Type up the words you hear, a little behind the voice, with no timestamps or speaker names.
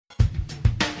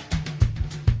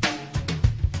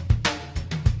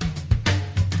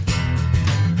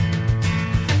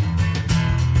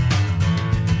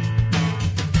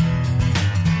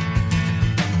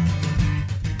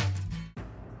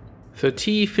The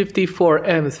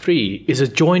T-54M3 is a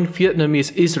joint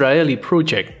Vietnamese-Israeli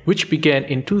project which began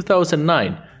in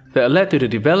 2009 that led to the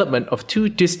development of two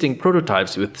distinct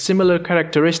prototypes with similar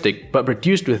characteristics but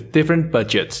produced with different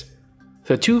budgets.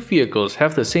 The two vehicles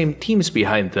have the same teams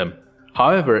behind them.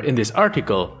 However, in this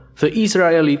article, the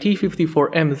Israeli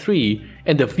T-54M3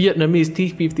 and the Vietnamese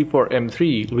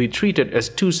T-54M3 will be treated as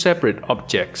two separate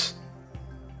objects.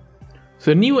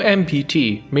 The new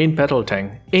MBT, main battle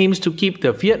tank, aims to keep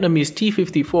the Vietnamese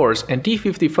T-54s and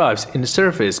T-55s in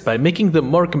service by making them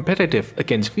more competitive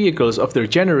against vehicles of their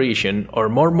generation or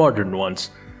more modern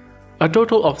ones. A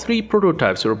total of 3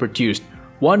 prototypes were produced,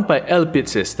 one by Elbit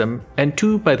System and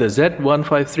 2 by the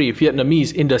Z153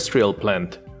 Vietnamese industrial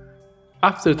plant.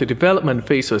 After the development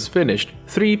phase was finished,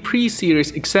 3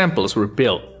 pre-series examples were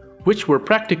built, which were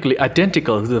practically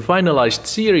identical to the finalized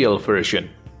serial version.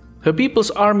 The People's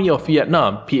Army of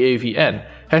Vietnam (PAVN)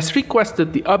 has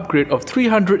requested the upgrade of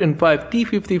 305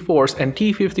 T-54s and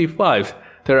T-55s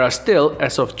that are still,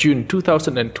 as of June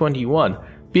 2021,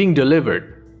 being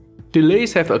delivered.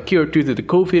 Delays have occurred due to the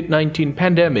COVID-19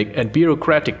 pandemic and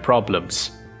bureaucratic problems.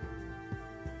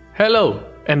 Hello,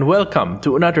 and welcome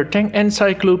to another Tank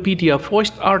Encyclopedia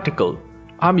voiced article.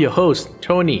 I'm your host,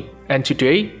 Tony, and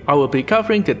today I will be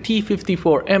covering the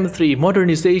T-54M3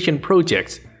 modernization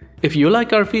projects. If you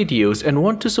like our videos and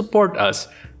want to support us,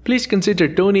 please consider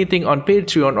donating on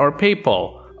Patreon or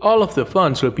PayPal. All of the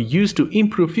funds will be used to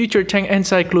improve future Tank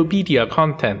Encyclopedia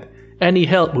content. Any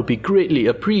help would be greatly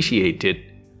appreciated.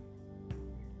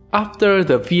 After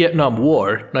the Vietnam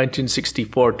War,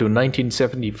 1964 to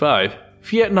 1975,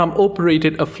 Vietnam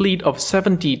operated a fleet of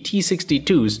 70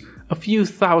 T-62s, a few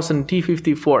thousand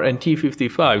T-54 and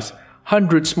T-55s,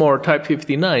 hundreds more Type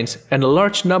 59s, and a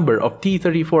large number of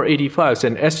T-3485s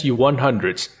and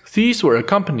Su-100s. These were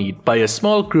accompanied by a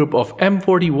small group of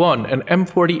M41 and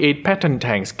M48 Patton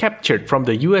tanks captured from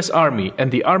the US Army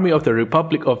and the Army of the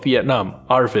Republic of Vietnam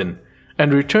 (ARVN),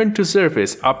 and returned to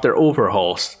service after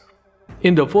overhauls.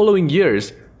 In the following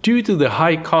years, due to the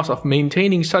high cost of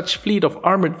maintaining such fleet of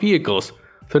armored vehicles,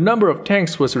 the number of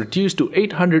tanks was reduced to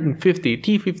 850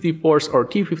 T-54s or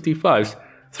T-55s,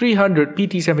 300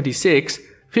 PT-76,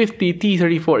 50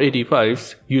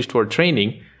 T-3485s used for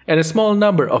training, and a small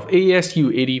number of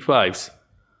ASU-85s.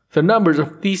 The numbers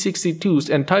of T-62s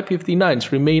and Type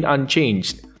 59s remain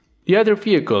unchanged. The other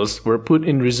vehicles were put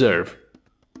in reserve.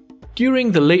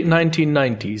 During the late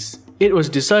 1990s, it was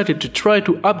decided to try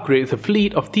to upgrade the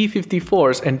fleet of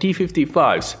T-54s and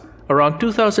T-55s. Around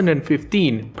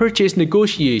 2015, purchase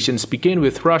negotiations began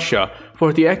with Russia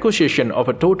for the acquisition of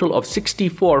a total of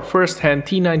 64 first-hand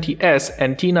T-90S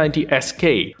and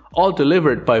T-90SK, all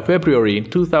delivered by February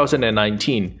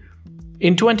 2019.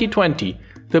 In 2020,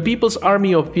 the People's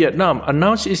Army of Vietnam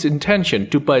announced its intention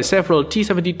to buy several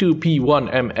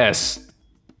T-72P1MS.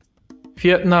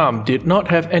 Vietnam did not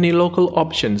have any local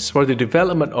options for the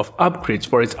development of upgrades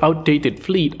for its outdated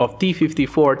fleet of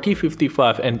T-54,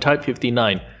 T-55 and Type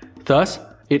 59. Thus,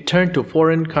 it turned to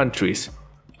foreign countries.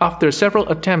 After several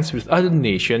attempts with other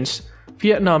nations,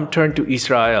 Vietnam turned to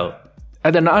Israel.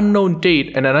 At an unknown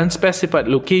date and an unspecified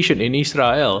location in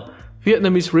Israel,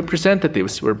 Vietnamese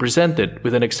representatives were presented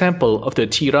with an example of the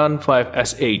Tiran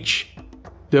 5SH.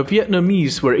 The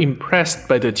Vietnamese were impressed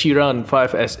by the Tiran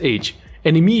 5SH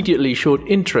and immediately showed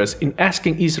interest in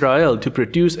asking Israel to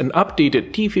produce an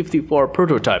updated T-54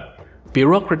 prototype.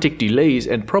 Bureaucratic delays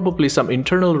and probably some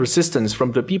internal resistance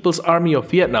from the People's Army of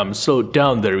Vietnam slowed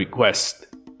down the request.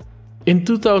 In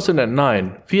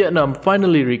 2009, Vietnam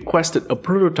finally requested a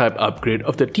prototype upgrade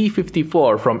of the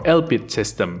T-54 from Elbit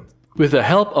System. With the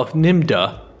help of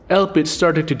NIMDA, Elbit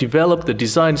started to develop the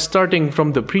design starting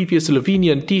from the previous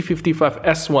Slovenian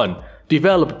T-55S1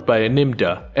 developed by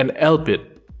NIMDA and Elbit.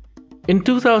 In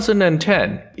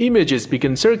 2010, images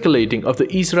began circulating of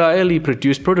the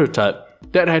Israeli-produced prototype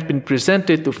that had been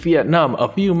presented to Vietnam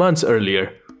a few months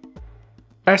earlier.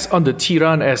 As on the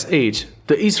Tiran SH,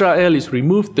 the Israelis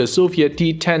removed the Soviet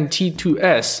T-10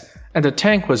 T2S and the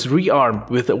tank was rearmed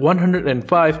with a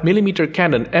 105mm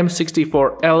Canon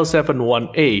M64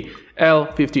 L71A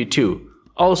L52,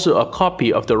 also a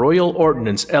copy of the Royal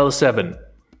Ordnance L7.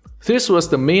 This was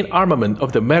the main armament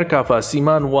of the Merkava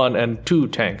Siman 1 and 2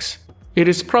 tanks. It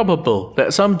is probable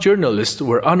that some journalists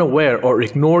were unaware or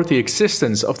ignored the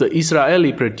existence of the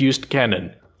Israeli-produced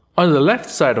cannon. On the left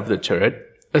side of the turret,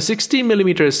 a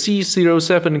 60mm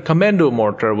C07 commando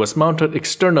mortar was mounted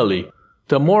externally.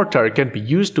 The mortar can be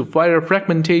used to fire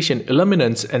fragmentation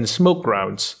eliminants and smoke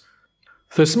rounds.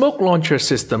 The smoke launcher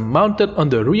system mounted on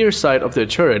the rear side of the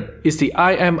turret is the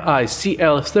IMI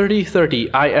CL3030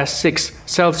 IS6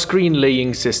 self-screen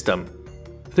laying system.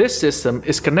 This system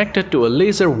is connected to a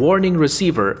laser warning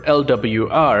receiver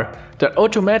 (LWR) that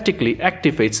automatically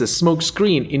activates the smoke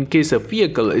screen in case a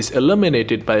vehicle is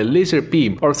illuminated by a laser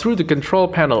beam, or through the control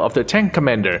panel of the tank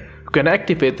commander, who can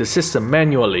activate the system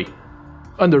manually.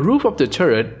 On the roof of the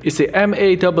turret is the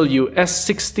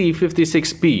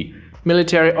MAW-S6056B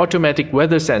military automatic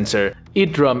weather sensor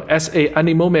IDRAM SA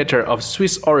anemometer of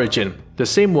Swiss origin, the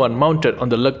same one mounted on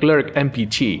the Leclerc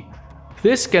MPG.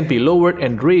 This can be lowered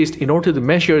and raised in order to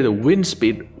measure the wind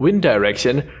speed, wind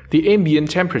direction, the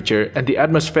ambient temperature, and the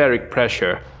atmospheric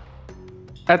pressure.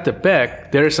 At the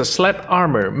back, there is a slat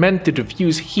armor meant to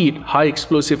diffuse heat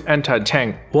high-explosive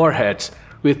anti-tank warheads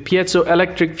with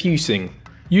piezoelectric fusing,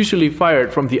 usually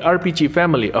fired from the RPG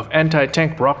family of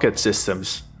anti-tank rocket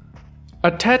systems.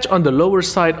 Attached on the lower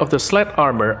side of the slat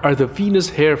armor are the Venus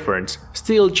hair ferns,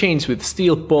 steel chains with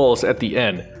steel balls at the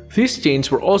end. These chains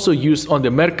were also used on the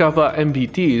Merkava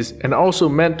MBTs and also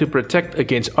meant to protect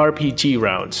against RPG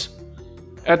rounds.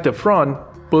 At the front,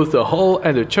 both the hull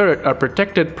and the turret are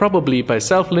protected probably by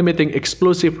self-limiting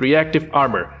explosive reactive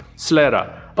armor,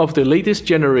 SLERA, of the latest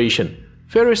generation,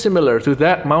 very similar to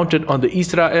that mounted on the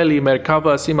Israeli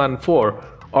Merkava Siman 4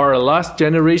 or a last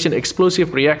generation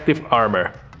explosive reactive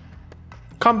armor.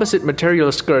 Composite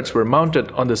material skirts were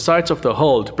mounted on the sides of the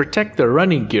hull to protect the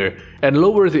running gear and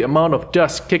lower the amount of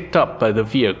dust kicked up by the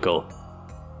vehicle.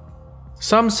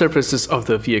 Some surfaces of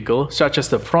the vehicle, such as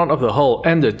the front of the hull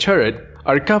and the turret,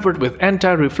 are covered with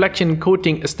anti-reflection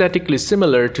coating aesthetically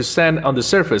similar to sand on the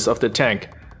surface of the tank.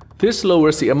 This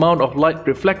lowers the amount of light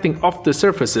reflecting off the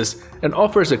surfaces and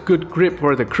offers a good grip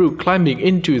for the crew climbing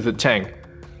into the tank.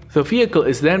 The vehicle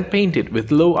is then painted with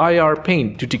low IR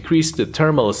paint to decrease the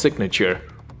thermal signature.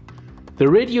 The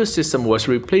radio system was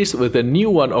replaced with a new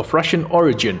one of Russian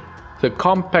origin, the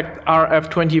compact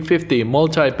RF-2050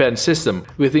 multi-band system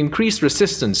with increased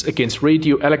resistance against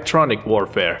radio-electronic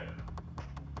warfare.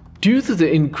 Due to the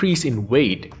increase in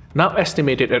weight, now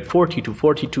estimated at 40 to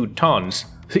 42 tons,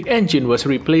 the engine was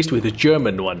replaced with a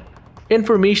German one.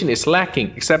 Information is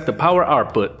lacking except the power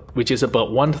output, which is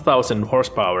about 1000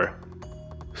 horsepower.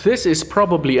 This is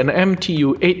probably an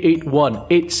MTU-881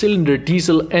 8-cylinder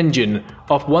diesel engine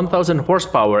of 1000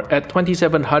 horsepower at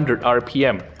 2700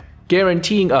 RPM,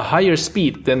 guaranteeing a higher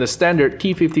speed than the standard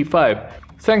T-55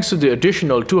 thanks to the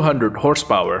additional 200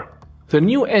 horsepower. The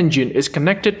new engine is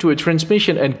connected to a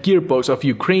transmission and gearbox of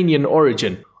Ukrainian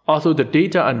origin, although the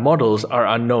data and models are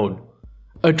unknown.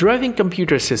 A driving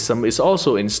computer system is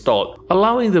also installed,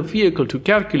 allowing the vehicle to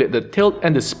calculate the tilt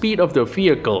and the speed of the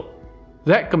vehicle.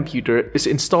 That computer is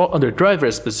installed on the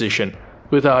driver's position,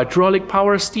 with a hydraulic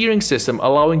power steering system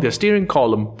allowing the steering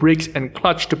column, brakes, and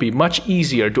clutch to be much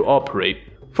easier to operate.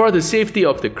 For the safety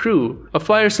of the crew, a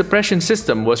fire suppression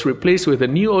system was replaced with a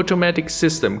new automatic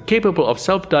system capable of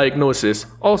self-diagnosis,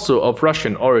 also of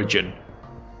Russian origin.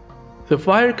 The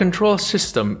fire control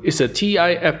system is a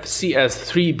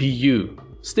TIFCS-3BU,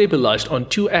 stabilized on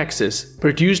 2 axes,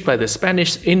 produced by the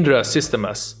Spanish Indra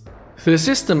Sistemas. The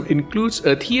system includes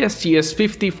a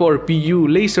TSGS-54BU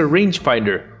laser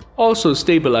rangefinder, also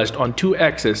stabilized on 2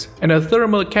 axes, and a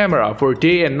thermal camera for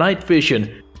day and night vision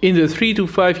in the 3 to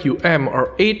 5 UM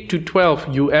or 8 to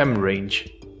 12 UM range.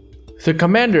 The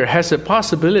commander has the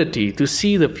possibility to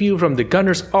see the view from the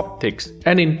gunner's optics,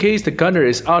 and in case the gunner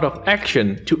is out of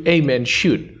action, to aim and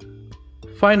shoot.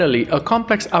 Finally, a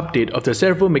complex update of the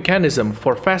servo mechanism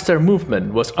for faster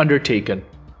movement was undertaken.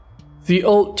 The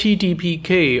old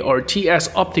TDPK or TS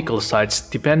optical sights,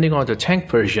 depending on the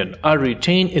tank version, are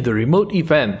retained in the remote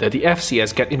event that the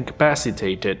FCS get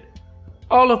incapacitated.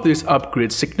 All of these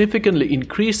upgrades significantly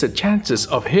increase the chances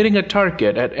of hitting a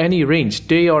target at any range,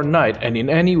 day or night, and in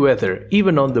any weather,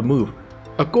 even on the move.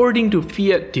 According to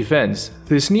Fiat Defense,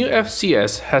 this new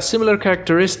FCS has similar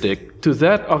characteristics to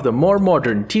that of the more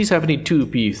modern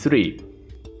T-72M3.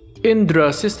 Indra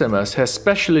Sistemas has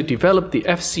specially developed the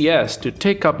FCS to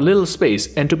take up little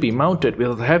space and to be mounted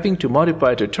without having to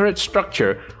modify the turret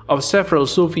structure of several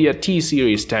Soviet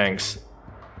T-series tanks.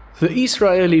 The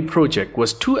Israeli project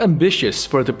was too ambitious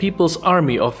for the People's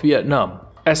Army of Vietnam,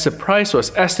 as the price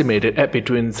was estimated at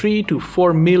between $3 to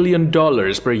 $4 million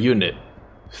per unit.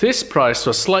 This price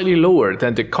was slightly lower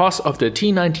than the cost of the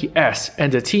T-90S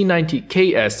and the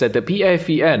T-90KS that the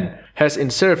PAVN has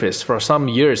in service for some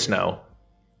years now.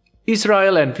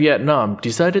 Israel and Vietnam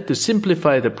decided to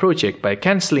simplify the project by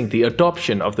cancelling the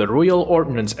adoption of the Royal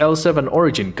Ordnance L7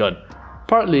 origin gun,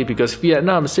 partly because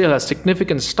Vietnam still has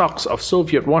significant stocks of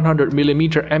Soviet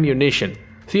 100mm ammunition.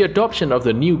 The adoption of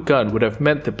the new gun would have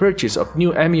meant the purchase of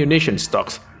new ammunition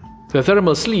stocks. The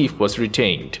thermal sleeve was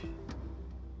retained.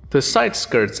 The side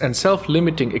skirts and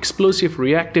self-limiting explosive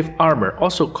reactive armor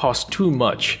also cost too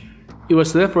much. It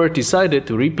was therefore decided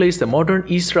to replace the modern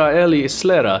Israeli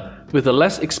Slera with a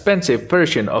less expensive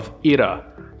version of IRA,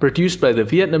 produced by the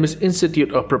Vietnamese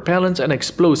Institute of Propellants and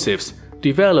Explosives,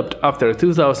 developed after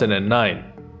 2009.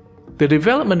 The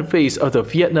development phase of the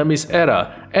Vietnamese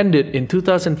era ended in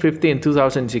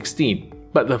 2015-2016,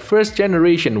 but the first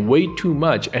generation weighed too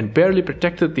much and barely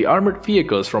protected the armored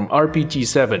vehicles from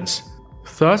RPG-7s.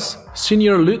 Thus,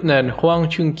 Senior Lieutenant Hoang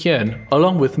Chung Kien,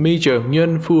 along with Major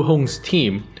Nguyen Phu Hong's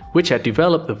team, which had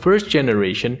developed the first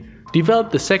generation,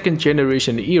 developed the second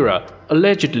generation era,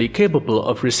 allegedly capable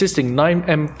of resisting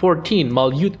 9M14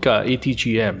 Malyutka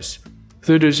ATGMs.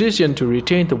 The decision to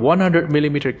retain the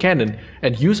 100mm cannon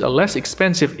and use a less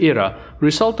expensive era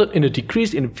resulted in a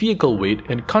decrease in vehicle weight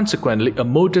and consequently a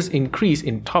modest increase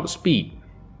in top speed.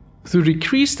 To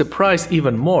decrease the price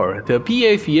even more, the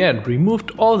PAVN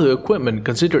removed all the equipment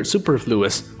considered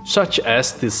superfluous, such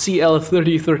as the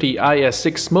CL3030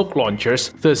 IS-6 smoke launchers,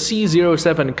 the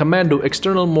C07 Commando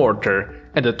external mortar,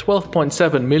 and the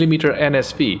 12.7mm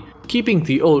NSV, keeping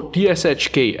the old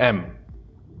DSHK-M.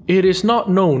 It is not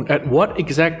known at what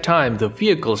exact time the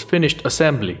vehicles finished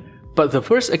assembly, but the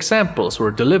first examples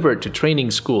were delivered to training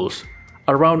schools.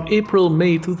 Around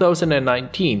April-May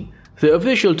 2019, the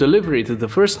official delivery to the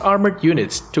first armored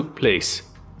units took place.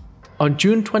 On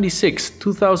June 26,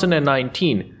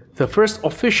 2019, the first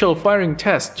official firing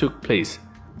test took place.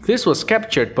 This was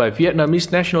captured by Vietnamese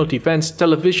National Defense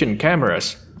television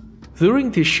cameras.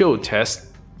 During the show test,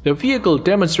 the vehicle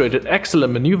demonstrated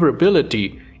excellent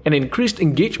maneuverability and increased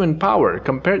engagement power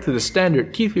compared to the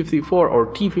standard T-54 or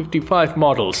T-55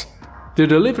 models. The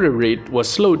delivery rate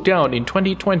was slowed down in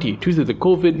 2020 due to the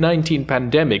COVID-19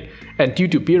 pandemic and due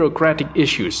to bureaucratic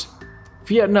issues.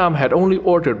 Vietnam had only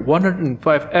ordered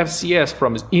 105 FCS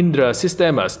from Indra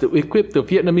Sistemas to equip the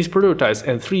Vietnamese prototypes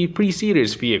and 3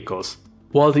 pre-series vehicles,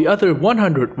 while the other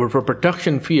 100 were for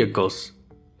production vehicles.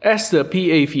 As the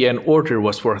PAVN order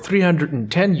was for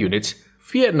 310 units,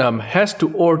 Vietnam has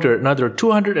to order another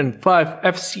 205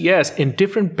 FCS in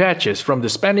different batches from the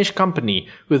Spanish company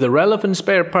with the relevant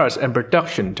spare parts and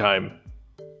production time.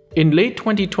 In late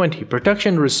 2020,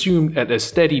 production resumed at a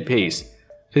steady pace.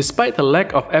 Despite the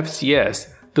lack of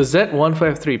FCS, the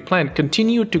Z153 plant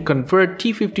continued to convert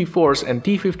T-54s and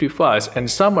T-55s,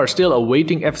 and some are still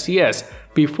awaiting FCS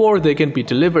before they can be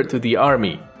delivered to the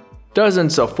army.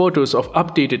 Dozens of photos of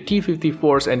updated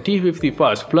T-54s and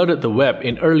T-55s flooded the web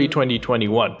in early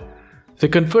 2021. The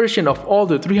conversion of all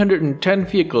the 310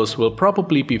 vehicles will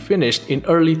probably be finished in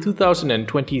early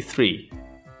 2023.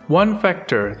 One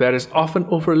factor that is often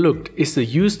overlooked is the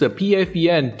use the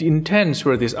PAVN intends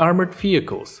for these armored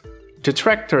vehicles.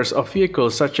 Detractors of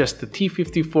vehicles such as the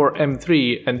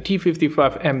T-54M3 and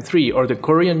T-55M3 or the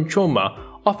Korean Choma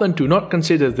often do not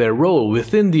consider their role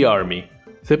within the army.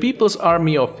 The People's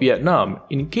Army of Vietnam,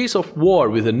 in case of war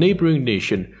with a neighboring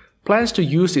nation, plans to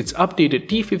use its updated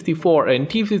T-54 and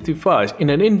T-55s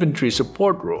in an infantry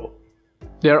support role.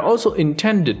 They are also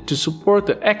intended to support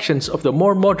the actions of the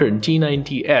more modern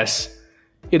T-90S.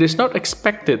 It is not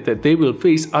expected that they will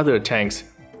face other tanks.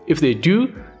 If they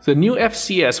do, the new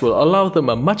FCS will allow them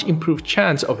a much improved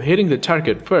chance of hitting the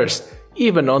target first,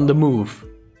 even on the move.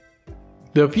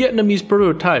 The Vietnamese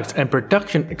prototypes and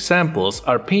production examples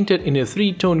are painted in a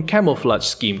 3-tone camouflage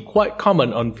scheme quite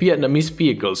common on Vietnamese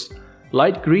vehicles: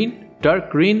 light green, dark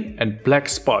green, and black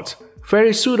spots,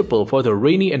 very suitable for the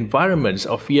rainy environments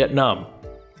of Vietnam.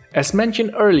 As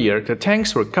mentioned earlier, the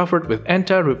tanks were covered with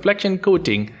anti-reflection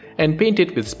coating and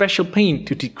painted with special paint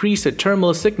to decrease the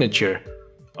thermal signature.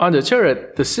 On the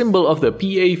turret, the symbol of the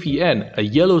PAVN, a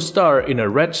yellow star in a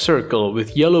red circle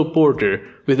with yellow border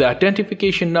with the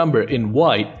identification number in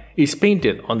white, is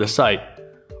painted on the side.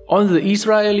 On the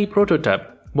Israeli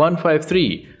prototype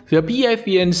 153, the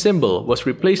PAVN symbol was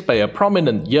replaced by a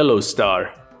prominent yellow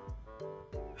star.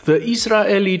 The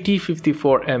Israeli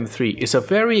T-54M3 is a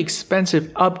very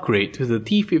expensive upgrade to the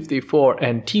T-54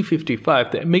 and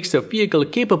T-55 that makes the vehicle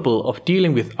capable of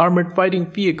dealing with armored fighting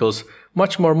vehicles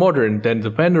much more modern than the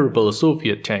venerable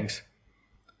Soviet tanks.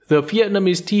 The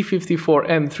Vietnamese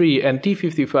T-54M3 and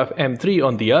T-55M3,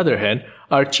 on the other hand,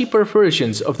 are cheaper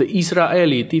versions of the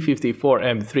Israeli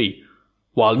T-54M3.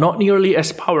 While not nearly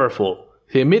as powerful,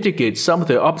 they mitigate some of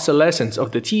the obsolescence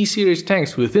of the T-series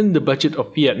tanks within the budget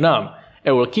of Vietnam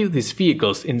and will keep these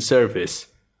vehicles in service.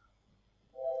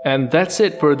 And that's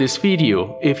it for this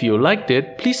video. If you liked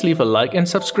it, please leave a like and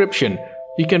subscription.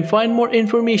 You can find more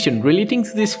information relating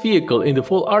to this vehicle in the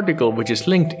full article, which is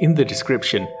linked in the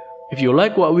description. If you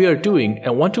like what we are doing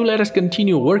and want to let us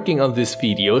continue working on these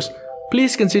videos,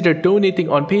 please consider donating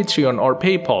on Patreon or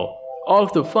PayPal. All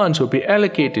of the funds will be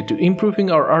allocated to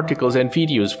improving our articles and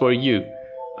videos for you.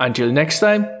 Until next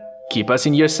time, Keep us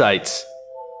in your sights.